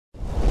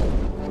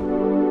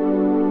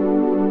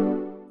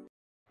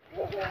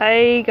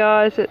Hey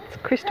guys, it's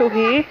Crystal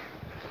here.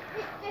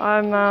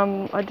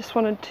 I just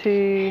wanted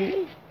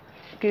to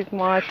give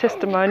my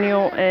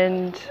testimonial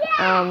and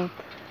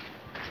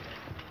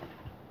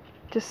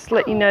just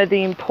let you know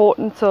the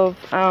importance of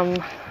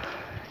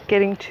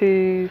getting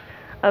to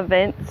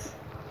events.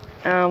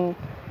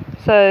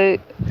 So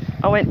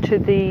I went to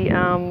the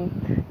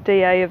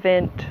DA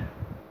event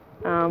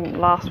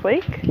last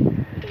week.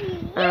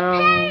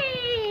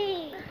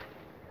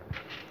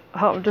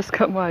 I've just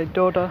got my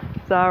daughter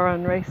Zara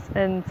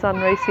and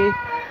son Reese here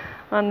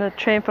on the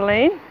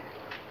trampoline.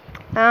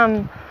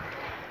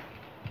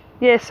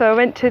 Yeah, so I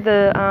went to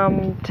the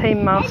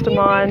team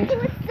mastermind.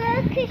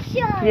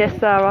 Yes,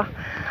 Zara.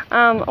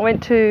 I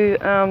went to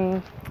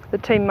the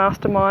team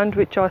mastermind,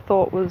 which I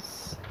thought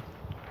was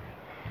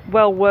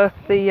well worth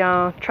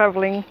the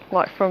travelling.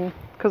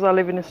 Because I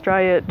live in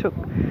Australia, it took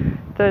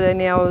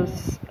 13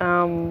 hours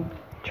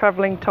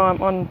travelling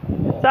time on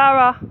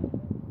Zara.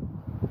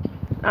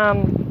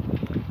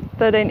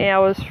 13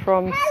 hours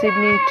from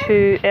Sydney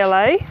to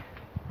LA,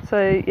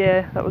 so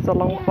yeah, that was a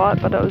long flight,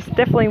 but it was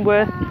definitely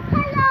worth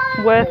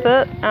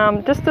it.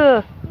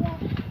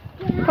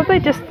 Probably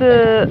just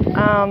the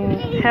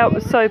how it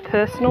was so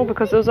personal,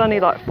 because there was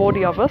only like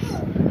 40 of us,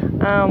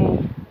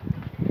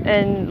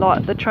 and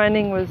like the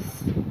training was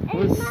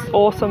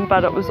awesome,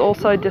 but it was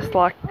also just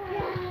like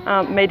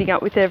meeting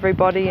up with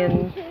everybody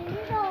and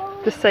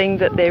just seeing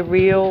that they're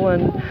real,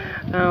 and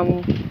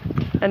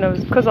it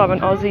was, because I'm an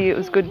Aussie, it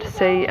was good to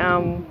see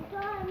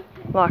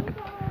like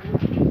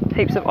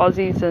heaps of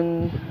Aussies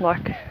and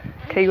like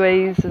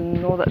Kiwis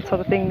and all that sort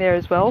of thing there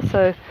as well.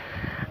 So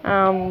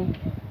yeah,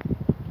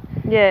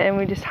 and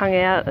we just hung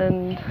out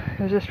and it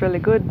was just really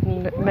good,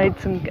 and made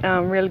some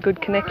really good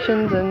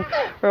connections, and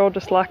we're all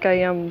just like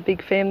a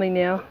big family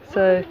now.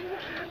 So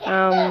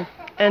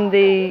and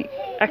the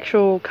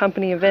actual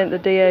company event, the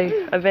DA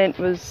event,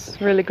 was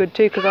really good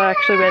too, because I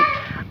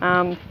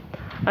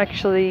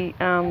actually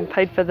went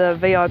paid for the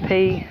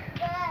VIP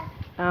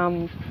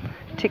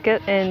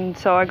ticket, and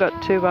so I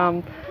got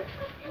to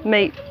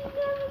meet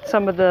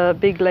some of the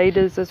big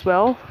leaders as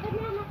well,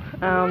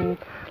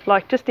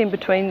 like just in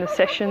between the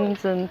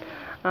sessions, and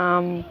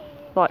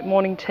like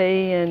morning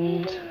tea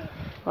and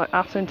like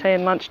afternoon tea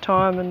and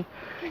lunchtime, and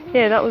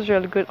yeah, that was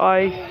really good.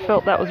 I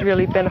felt that was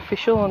really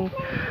beneficial, and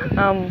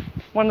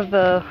one of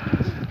the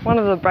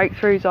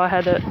breakthroughs I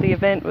had at the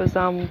event was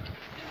one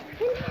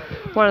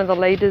of the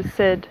leaders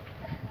said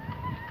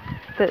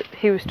that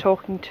he was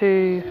talking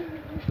to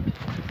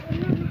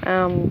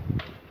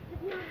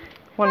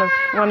one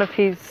of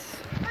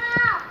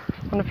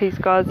his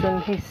guys,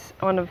 and he's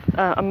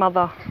a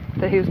mother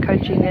that he was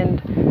coaching, and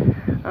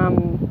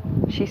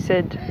she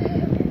said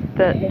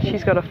that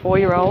she's got a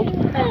 4-year-old.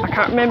 I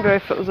can't remember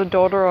if it was a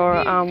daughter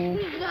or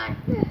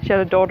she had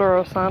a daughter or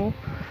a son,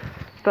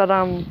 but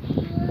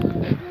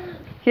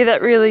yeah,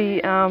 that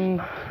really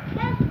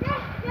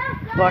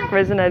like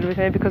resonated with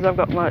me, because I've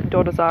got my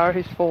daughter Zara,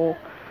 who's 4,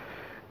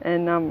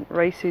 and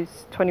Reese,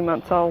 who's 20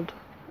 months old.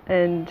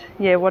 And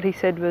yeah, what he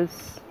said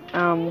was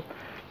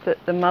that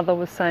the mother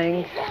was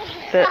saying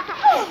that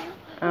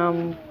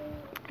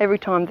every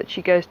time that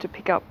she goes to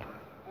pick up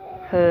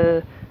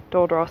her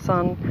daughter or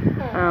son,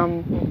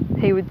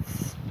 they would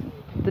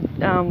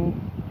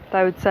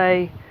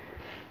say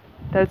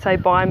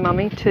bye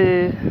mummy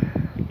to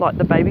like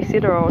the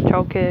babysitter or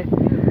childcare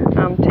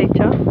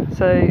teacher.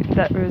 So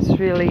that was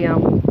really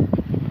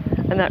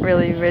and that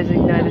really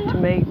resonated to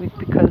me,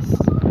 because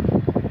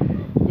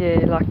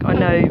yeah, like I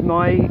know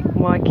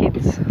my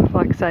kids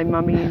like say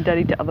mummy and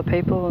daddy to other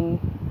people, and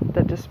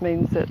that just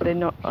means that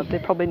they're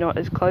probably not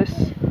as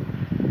close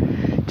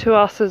to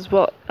us as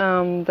what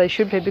they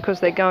should be, because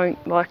they're going,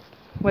 like,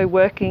 we're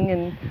working,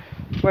 and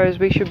whereas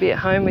we should be at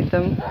home with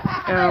them.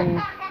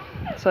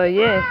 So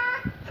yeah,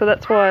 so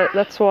that's why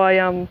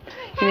you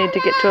need to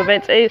get to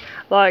events.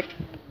 Like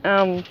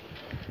the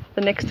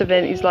next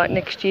event is like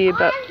next year,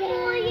 but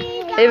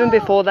even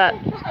before that,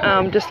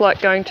 just like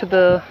going to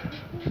the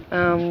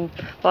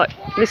like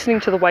listening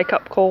to the wake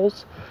up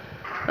calls,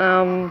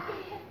 and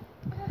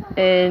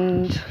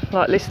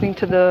like listening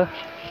to the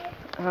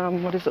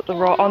what is it, the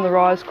on the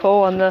rise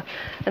call, and the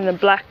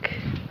black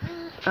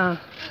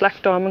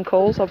diamond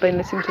calls. I've been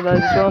listening to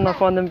those as well, and I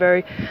find them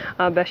very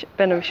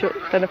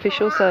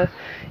beneficial. So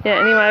yeah,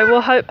 anyway,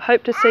 we'll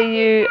hope to see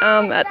you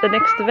at the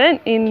next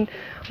event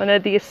I know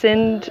the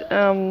Ascend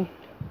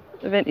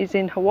event is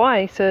in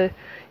Hawaii, so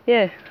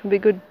yeah, it'll be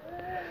good,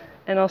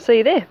 and I'll see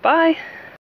you there. Bye.